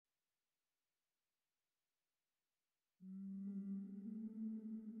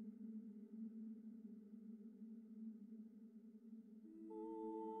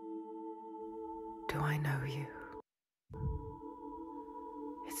I know you?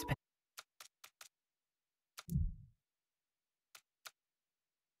 It's been...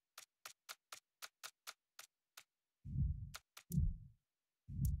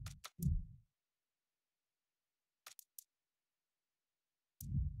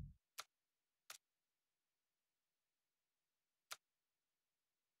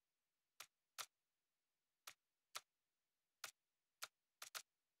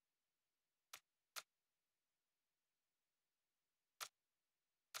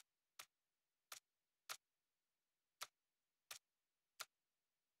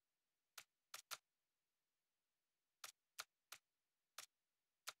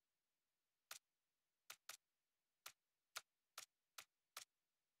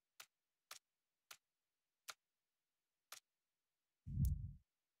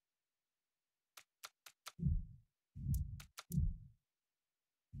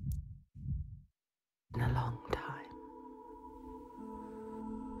 in a long time.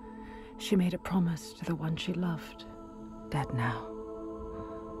 She made a promise to the one she loved, dead now,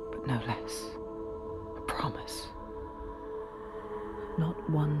 but no less. A promise. Not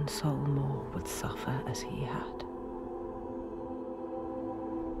one soul more would suffer as he had.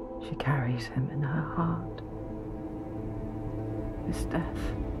 She carries him in her heart. His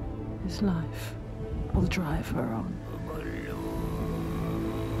death, his life, will drive her on.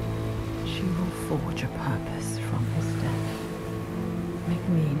 She will forge a purpose from his death, make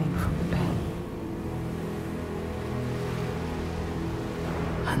meaning from the pain.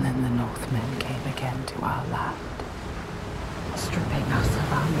 And then the Northmen came again to our land, stripping us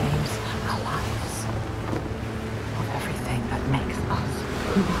of our names, our lives, of everything that makes us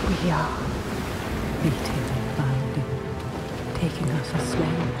who we are, beating and binding, taking us as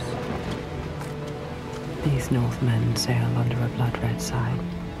slaves. These Northmen sail under a blood-red sign.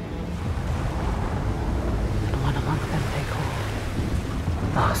 One among them they call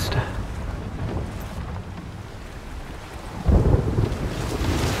Master.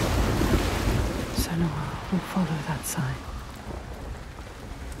 Senua will follow that sign.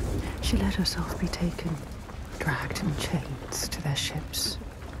 She let herself be taken, dragged in chains to their ships,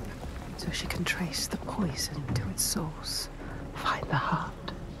 so she can trace the poison to its source, find the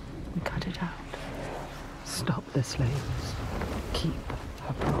heart, and cut it out. Stop the slaves, keep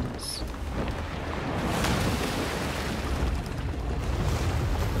her promise.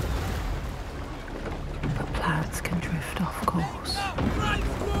 Plans can drift off course.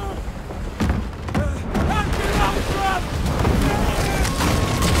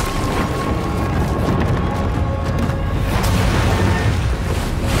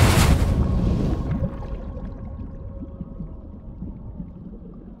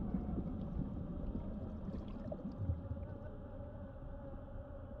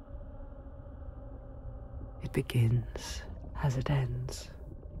 It begins as it ends.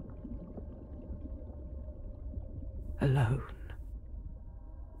 Alone,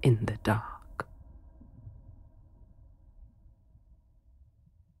 in the dark.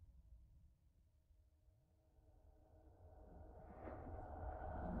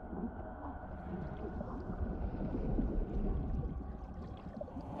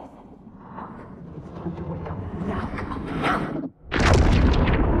 It's time to wake up now.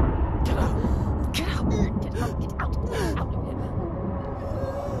 Get out! Get out! Get out! Get out! Out of here!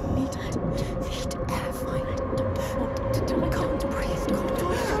 Need air, find it. I can't breathe.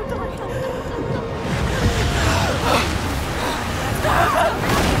 Can't breathe.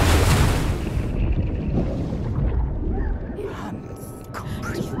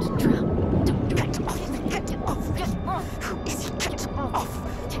 Drown. Get off. Get off. Get off. Who is he? Get off.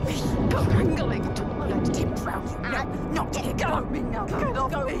 Go wrangling. Let him drown you. No, not get go. Me now. Get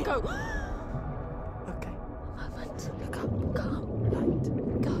off me. Go. Okay. Moment. Look up. Calm. Light.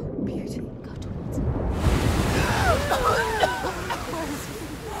 Go. Beauty. Go towards him.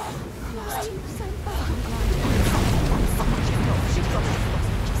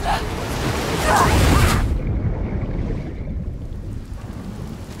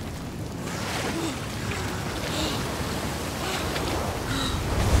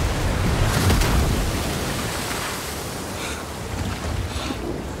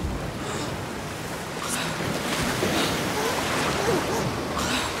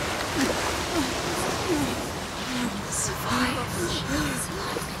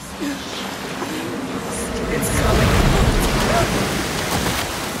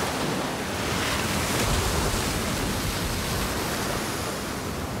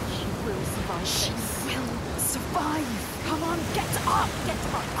 She will survive. Come on, get up. Get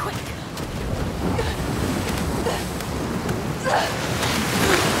up, quick.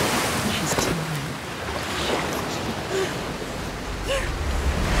 She's too late.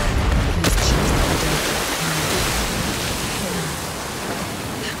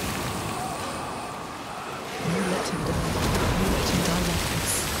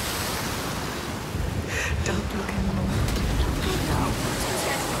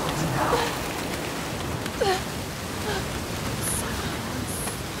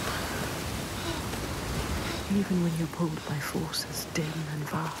 Even when you're pulled by forces dim and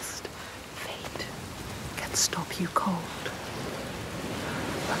vast, fate can stop you cold.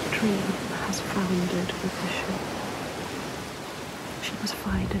 A dream has foundered with the ship. She must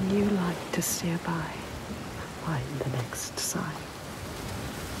find a new light to steer by. Find the next sign.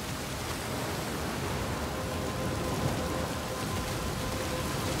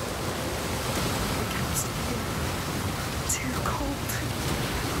 Too cold.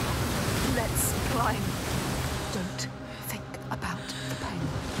 Let's climb. Don't think about the pain.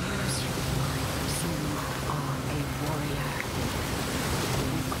 You are a warrior. A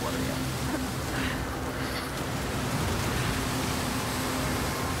weak warrior.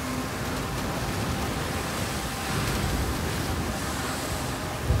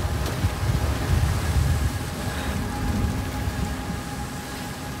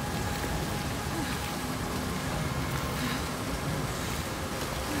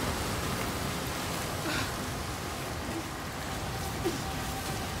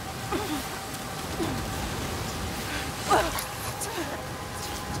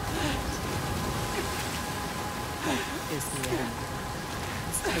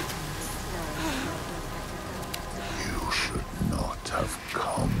 You should not have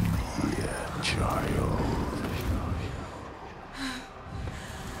come here, child.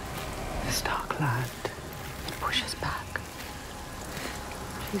 This dark land, it pushes back.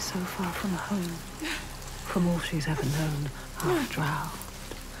 She's so far from home, from all she's ever known, half drowned,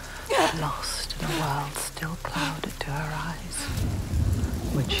 lost in a world still clouded to her eyes.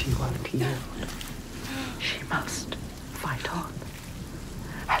 When she won't yield, she must fight on,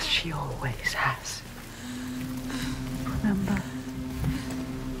 as she always has. Remember,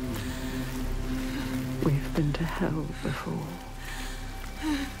 we've been to hell before.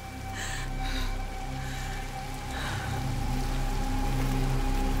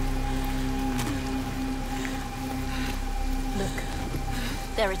 Look,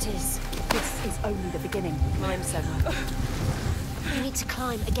 there it is. This is only the beginning. Climb, Senua. We need to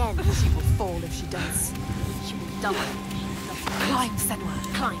climb again. She will fall if she does. She will die. Climb, Senua.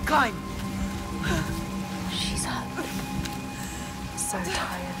 Climb. Climb. She's hurt. So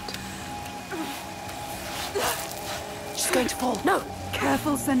tired. She's going to fall. No!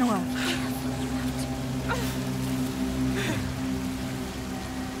 Careful, Senua.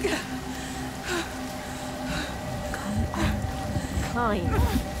 Climb.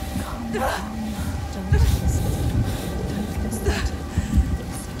 Come on. Don't listen. Don't listen.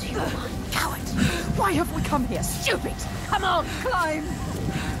 It's too much. Coward! Why have we come here? Stupid! Come on, climb!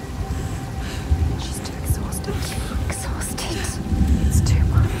 She's too exhausted. It's too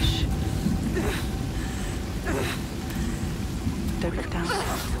much. Don't look down.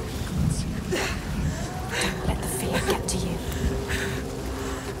 Don't let the fear get to you.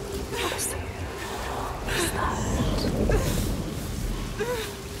 What's that?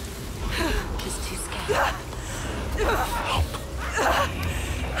 She's too scared.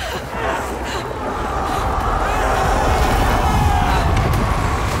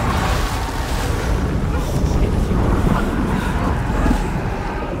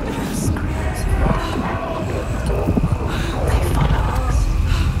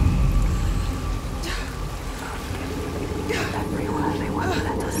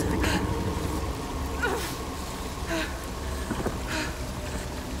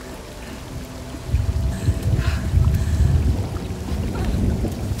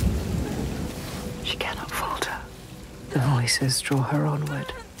 Voices draw her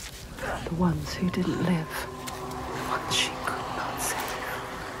onward. The ones who didn't live. The ones she could not save.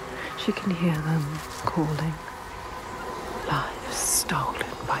 She can hear them calling. Lives stolen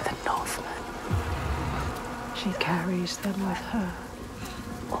by the Northmen. She carries them with her.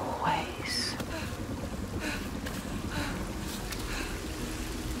 Always.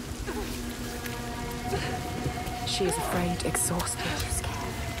 She is afraid, exhausted. Scared.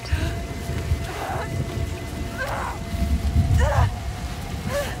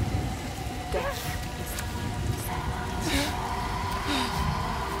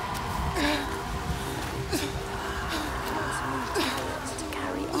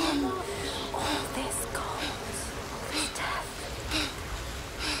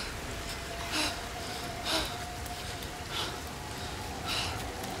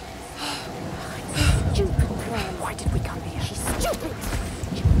 Why did we come here? She's stupid.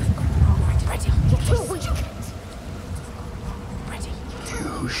 Ready. You're too weak. Ready.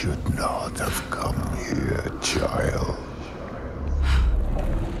 You should not have come here, child.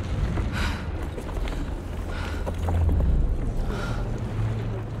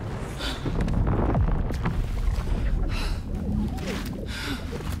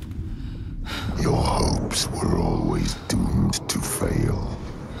 Your hopes were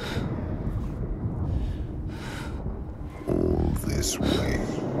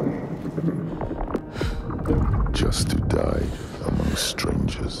Just to die among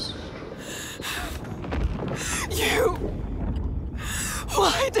strangers. You!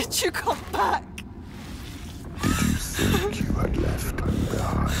 Why did you come back? Did you think you had left me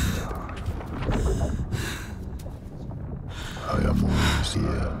behind? I am always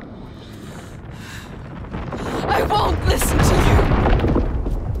here. I won't listen to you!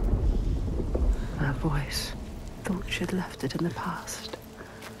 Her voice thought she'd left it in the past.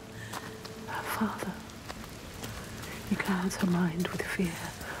 Her father. He clouds her mind with fear,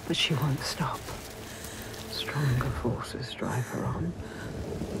 but she won't stop. Stronger forces drive her on.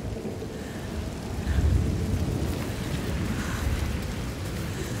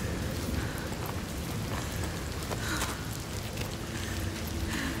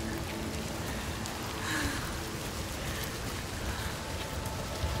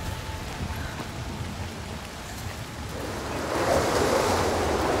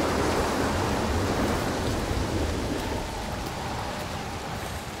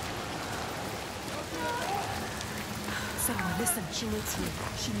 Senua, listen. She needs you.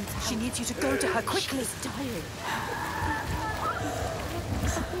 She needs you to go to her quickly. She's dying.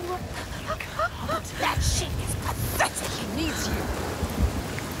 That shit is pathetic. She needs you.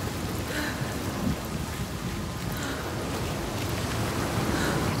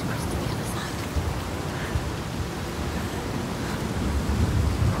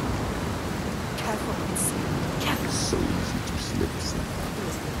 Careful, careful. So easy to slip.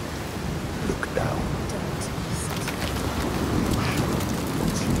 Look down.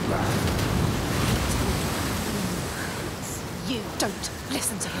 Once you land, You don't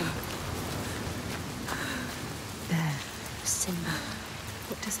listen to him. There. Senua,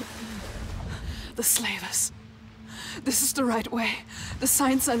 what does it mean? The slavers. This is the right way. The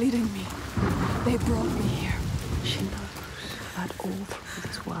signs are leading me. They brought me here. She knows that all through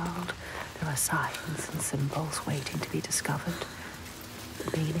this world there are signs and symbols waiting to be discovered.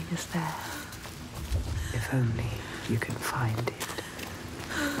 The meaning is there. If only you can find it.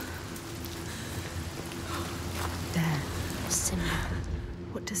 There. Senua,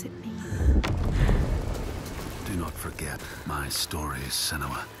 what does it mean? Do not forget my stories,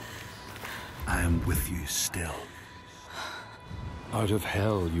 Senua. I am with you still. Out of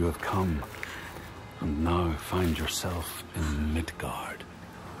hell you have come, and now find yourself in Midgard,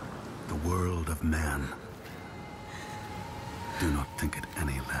 the world of men. Do not think it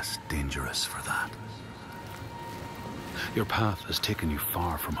any less dangerous for that. Your path has taken you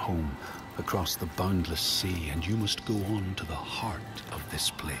far from home, across the boundless sea, and you must go on to the heart of this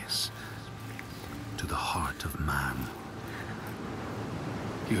place, to the heart of man.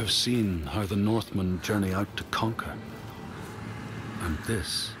 You have seen how the Northmen journey out to conquer, and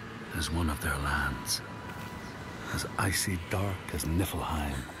this is one of their lands, as icy dark as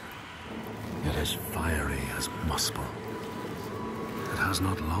Niflheim, yet as fiery as Muspel. It has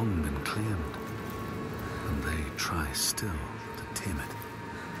not long been claimed, and they try still to tame it.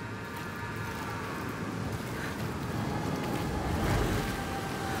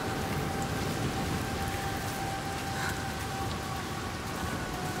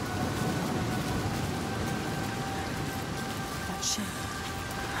 That ship.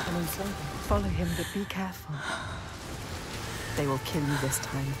 An enslaver. Follow him, but be careful. They will kill you this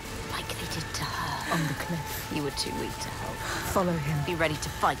time. Like they did to her. On the cliff. You were too weak to help. Follow him. Be ready to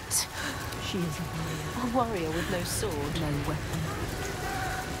fight. She is a warrior. A warrior with no sword. No weapon.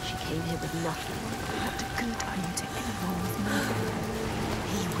 She came here with nothing. What good are you to anyone with no weapon?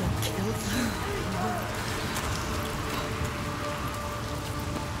 He will kill you.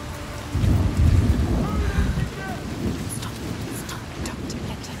 Stop. Stop. Don't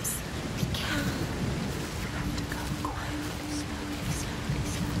let him see. Be careful. You have to go quietly, slowly, slowly,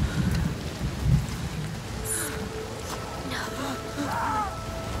 slowly.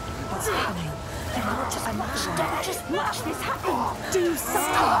 What's happening? Don't just watch this happen. Do something!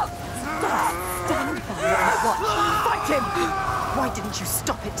 Stop! Stand by and watch. Fight him! Why didn't you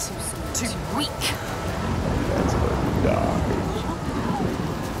stop it? Too weak.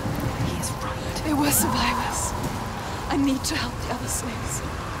 He is right. They were survivors. I need to help the other slaves.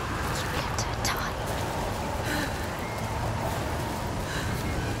 You kept her time.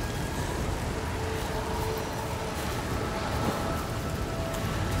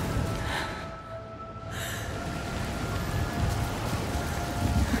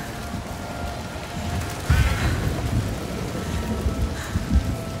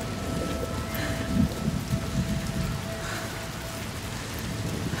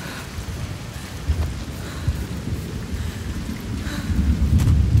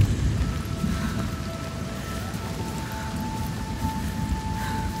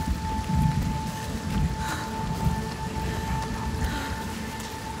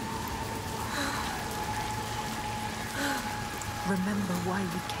 remember why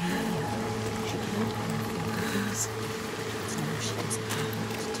we came here. She killed everything for these. So now she doesn't know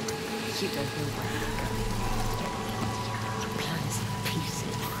what to do. You don't know where you're going. Your plans are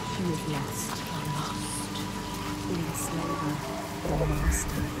pieces. She is lost. Lost. We enslaved her. The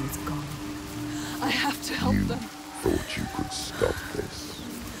master is gone. I have to help You them. thought you could stop this,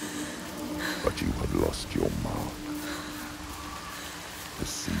 but you had lost your mark. The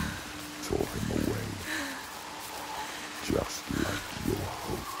sea tore him away, just like your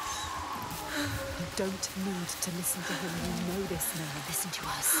hopes. You don't need to listen to him. You know this now. Listen to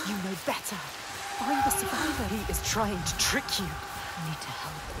us. You know better. Find the survivor. He is trying to trick you. We need to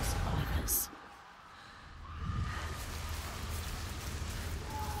help the survivors.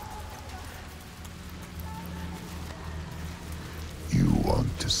 You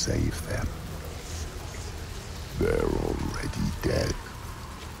want to save them. They're already dead.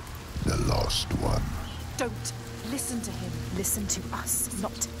 The lost one. Don't listen to him. Listen to us,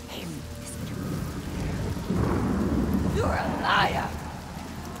 not him. You're a liar!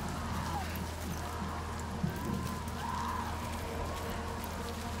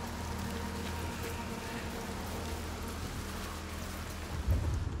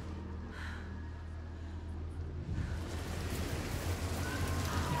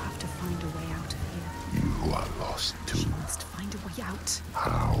 You have to find a way out of here. You are lost too. She must find a way out.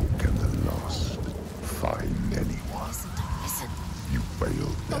 How can the lost find anyone? Listen. You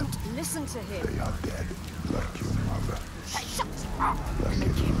failed them. Don't listen to him. They are dead, like your mother. Shut up! Like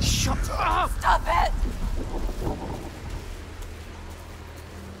Make him shut up. Stop it!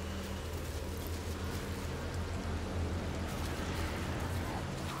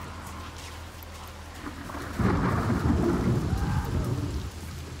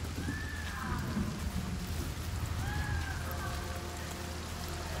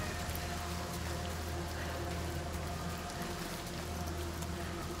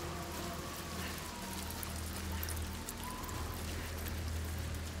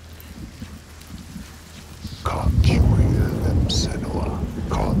 Can't you hear them, Senua?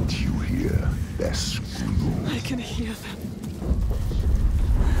 Can't you hear their screams? I can hear them.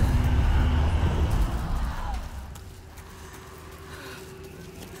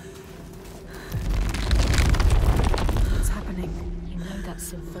 What's happening? You know that's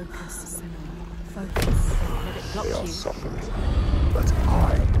so Focus, Senua. Focus. Don't let it block They are you. suffering, but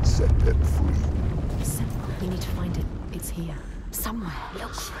I set them free. We need to find it. It's here. Somewhere.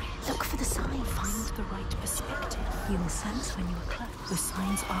 Look for it. Look for the sign. Find the right perspective. You will sense when you are close. The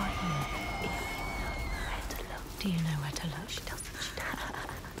signs are here. If you know where to look. Do you know where to look? She doesn't. She doesn't.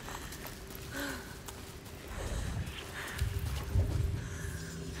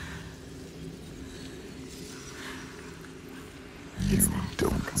 You don't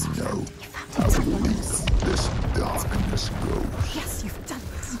know how deep this darkness goes. Yes, you've done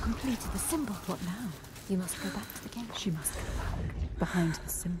it. You completed the symbol. What now? You must go back to the gate. She must go back. Behind the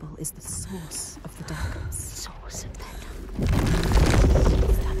symbol is the source of the darkness. Source of that.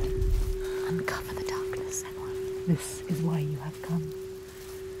 Uncover the darkness, Senua. This is why you have come.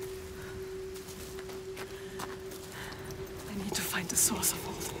 I need to find the source of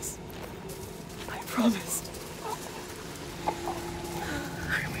all this. I promised.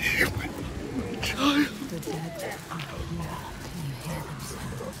 I'm human, my child. The dead are here. Can you hear them,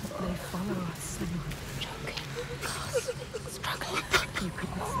 Senua? They follow us, Senua. Choking, gasping, struggling. You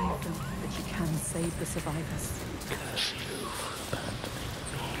couldn't save them, but you can save the survivors.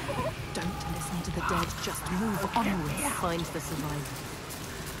 Don't listen to the dead, just move onwards. Find the survivor.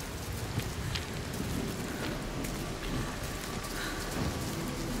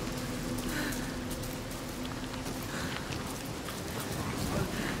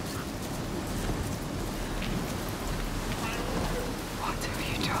 What have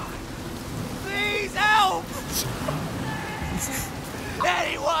you done? Please help!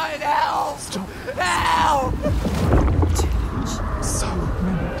 Anyone help! Stop. Help! So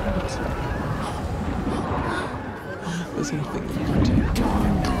remote. There's nothing you can do. Do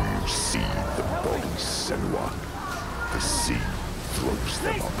you see the bodies, Senua? The sea throws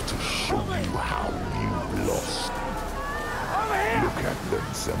them up to show you how you lost. Look at them,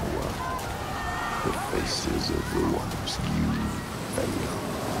 Senua. The faces of the ones you failed.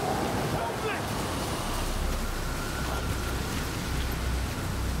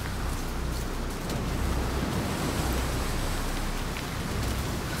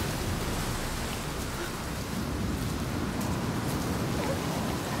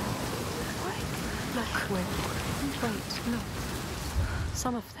 Wait, look.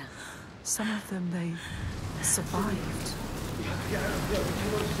 Some of them. Some of them, they survived.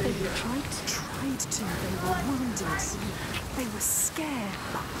 They tried to. They were wounded. They were scared,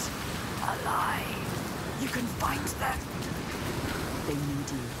 but alive. You can find them. They need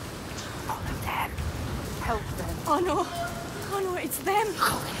you. Follow them. Help them. Oh no, it's them.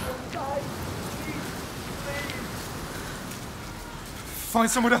 Find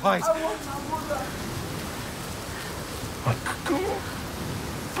somewhere to hide.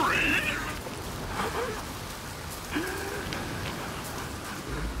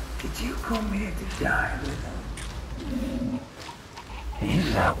 Did you come here to die with them?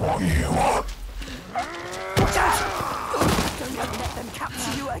 Is that what you want? Watch out! Don't let them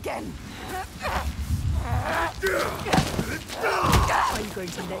capture you again. Are you going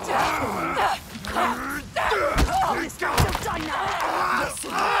to let him kill me? Oh, this guy will die now.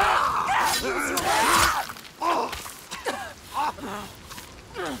 Listen. Use your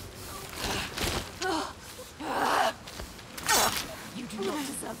You do not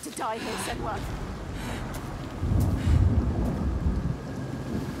deserve to die here, Senua.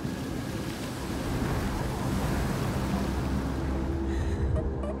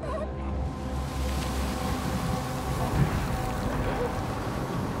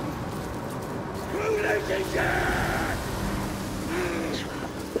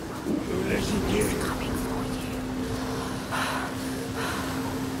 He's coming for you.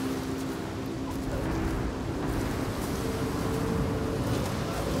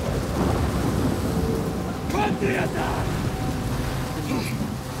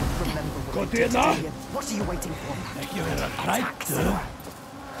 What are you waiting for? Ekki vera hræddur.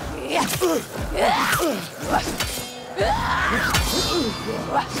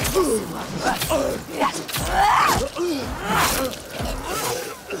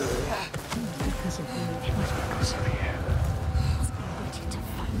 Because of you. Ready to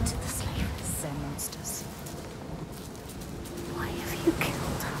fight the slavers, their monsters. Why have you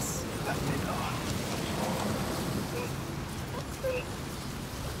killed us? Let me know.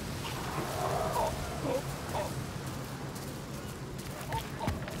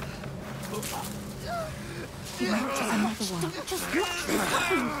 Another one. Just watch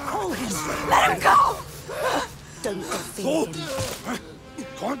him. Call him. Let him go! Don't defeat him.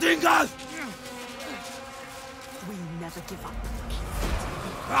 Komdu hingað! We never give up.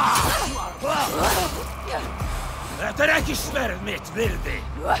 Þetta ekki sverð mitt virði.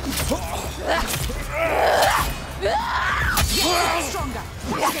 Stronger.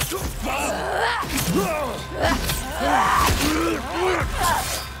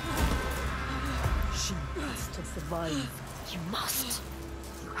 She has to survive. You must.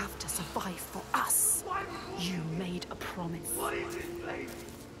 You have to survive for us. You made a promise. What is this place?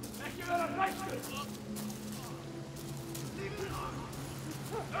 Ekki vera hræddur!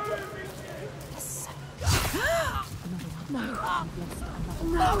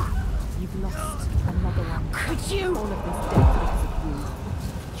 No! You've lost another one. Could you? All of this death because of you.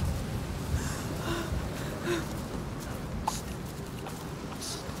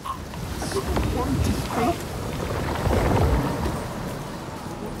 One, two, three.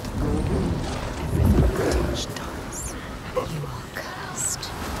 Everything touch dies. You are cursed.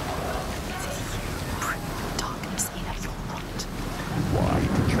 Bring the darkness in at your rot. Why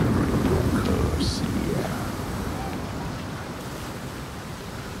did you bring your curse here?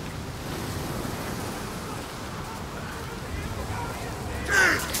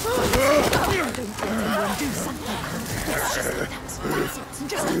 Don't let anyone do something. That's it.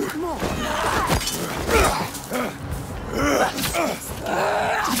 Just a bit more.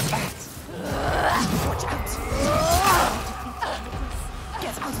 Watch out.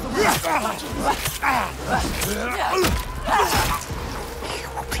 Get out of the way.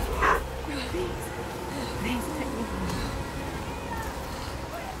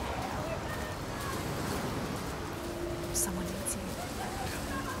 Someone needs you.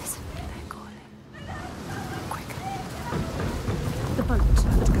 Listen to their calling. Quick. The boat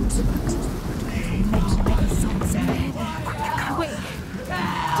that goes back to the many songs ahead. Quick.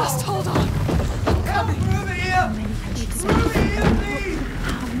 Just hold on. I'm coming. How many have you saved?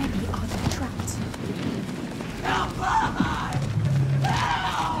 How many are there trapped? Help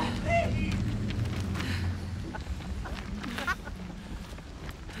me!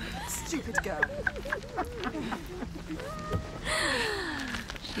 Stupid girl.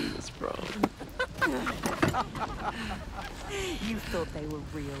 She was wrong. You thought they were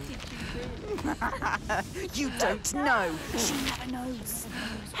real. You don't know. She never knows.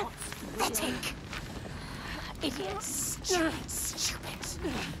 Pathetic. Idiots. Stupid. I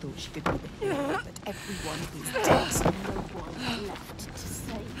thought she could be the hero, but everyone is dead. No one left to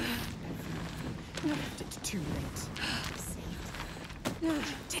save. Everyone left it too late. Save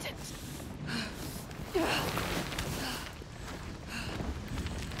Didn't.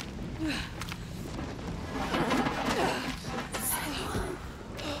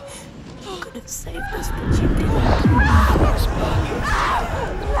 You could have saved us, but you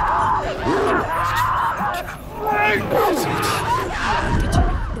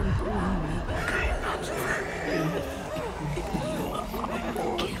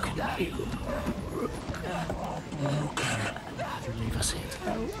Leave us here.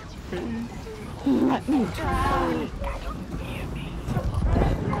 Let me try. Hear me.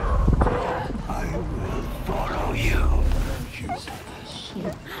 I will follow you.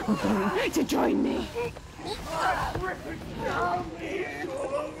 You're going to join me.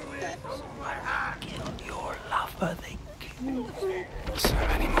 Kill your lover, they kill. So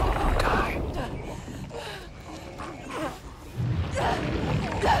many more will die.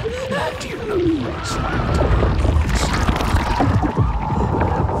 Do you know what's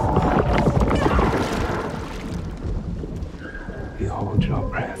You hold your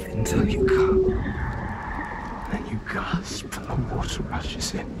breath until you come. Then you gasp and the water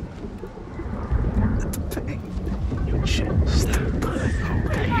rushes in. And the pain in your chest. Oh,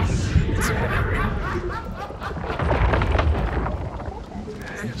 pain. It's very.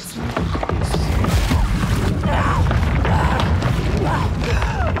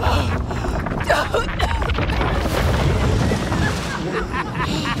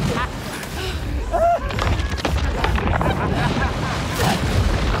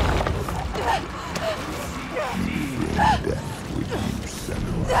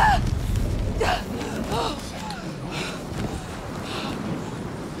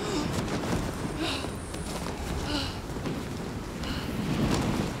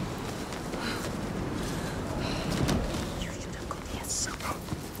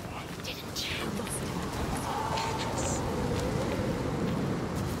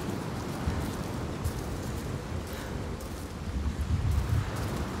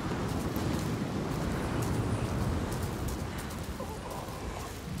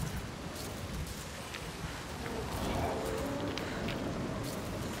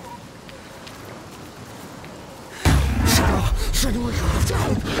 Senua, you have to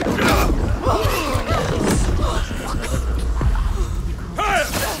help.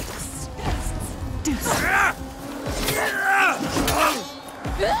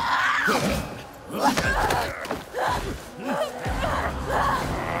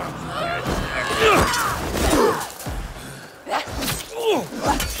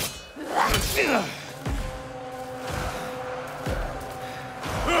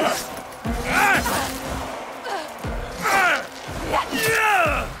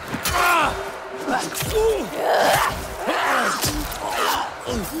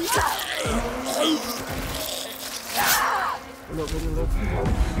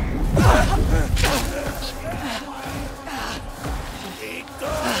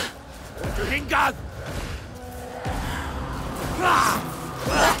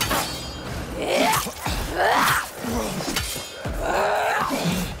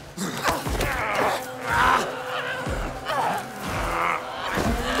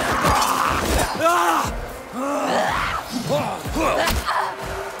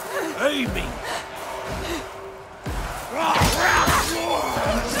 Amy!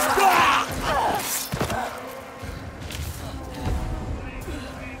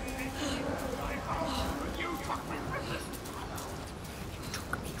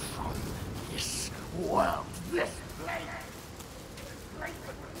 Well, this place.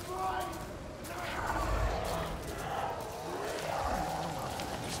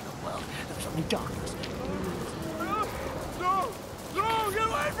 Well, there's only darkness. No! No! Get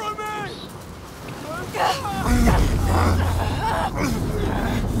away from me!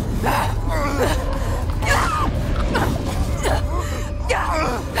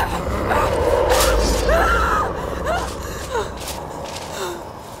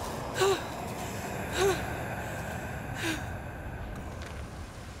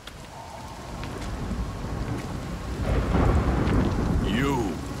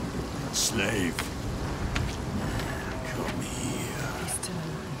 You, slave. Come here. He's still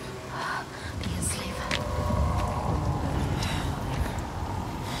alive. Be a slave.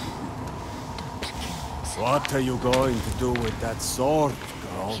 Don't kill him. What are you going to do with that sword,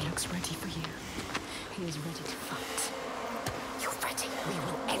 girl? He looks ready for you. He is ready to fight. You're ready. We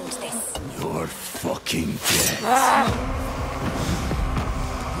will end this. You're fucking dead.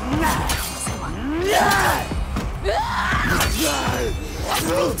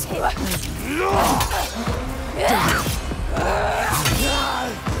 You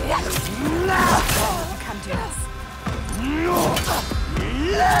can do this.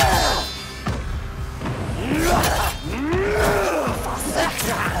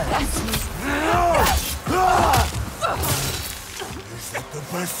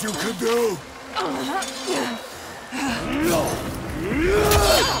 best you can do.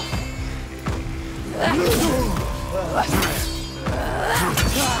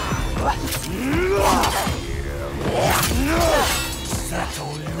 Is that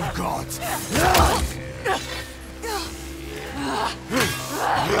all you got?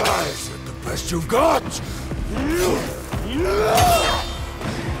 Is it the best you've got? You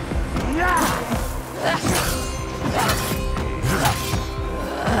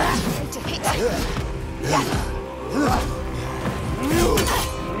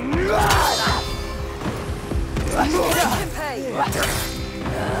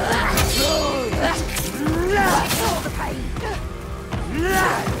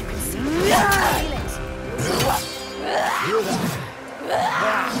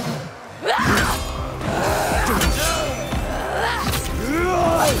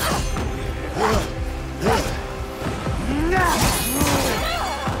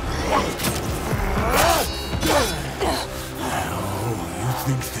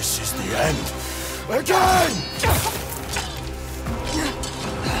think this is the end? Again!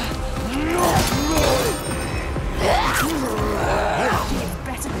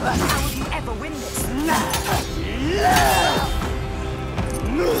 Better than that. How will you ever win this?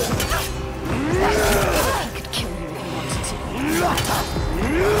 He could kill you if he wanted to.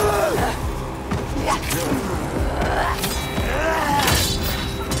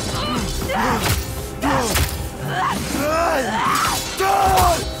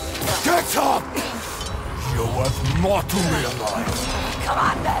 Get up! You're worth more to realize. Come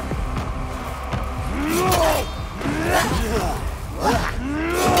on, then.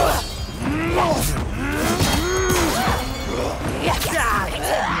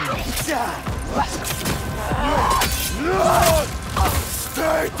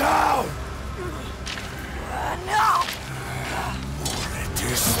 Stay down! No! Or it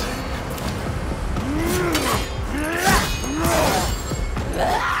is then.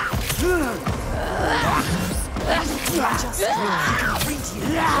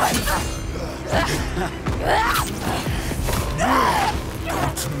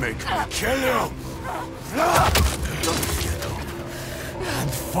 Don't make me kill you! And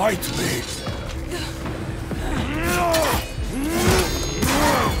fight me!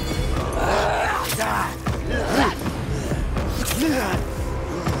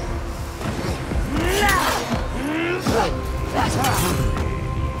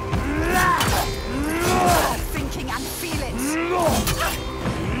 Thinking and feel it.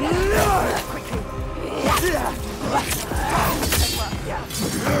 Quickly.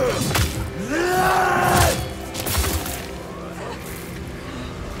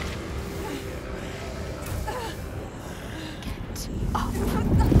 Up.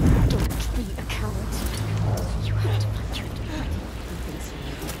 Don't be a coward. You have to find your way.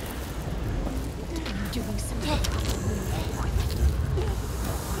 Doing something.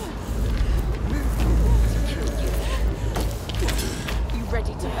 You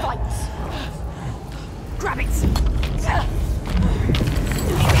ready to fight? Grab it!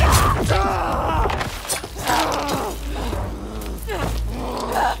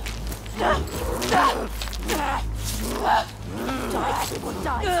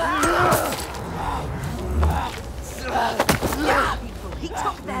 He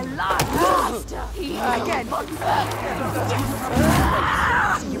took their lives! Again!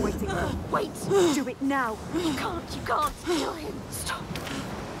 You're waiting. Wait! Do it now! You can't kill him! Stop!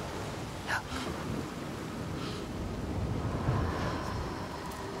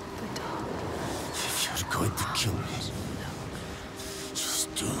 If you're going to kill me,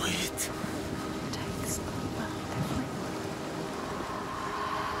 just do it. Takes over everyone.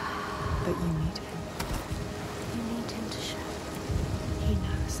 But you need him. You need him to show. He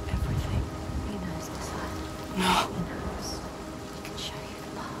knows everything. He knows desire. No. He knows. He can show you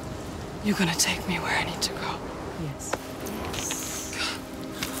the path. You're gonna take me where I need to go. Yes. Yes. He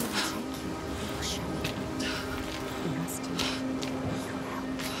will take you. He will show you. He has to. He will help.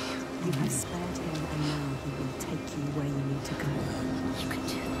 You have spared him, and now he will take you where you need to go. You can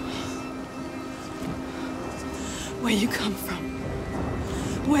do this. Where you come from.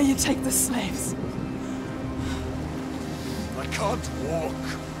 Where you take the slaves. I can't walk.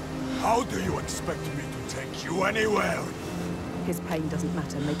 How do you expect me to take you anywhere? His pain doesn't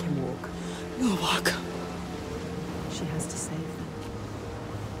matter. Make him walk. You'll walk. She has to save them.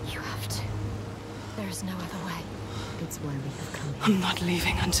 You have to. There is no other way. It's why we have come here. I'm not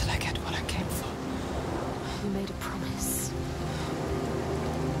leaving until I get what I came for. You made a promise.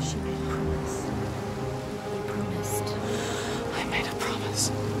 She made a promise. You promised. I made a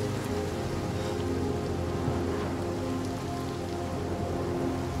promise.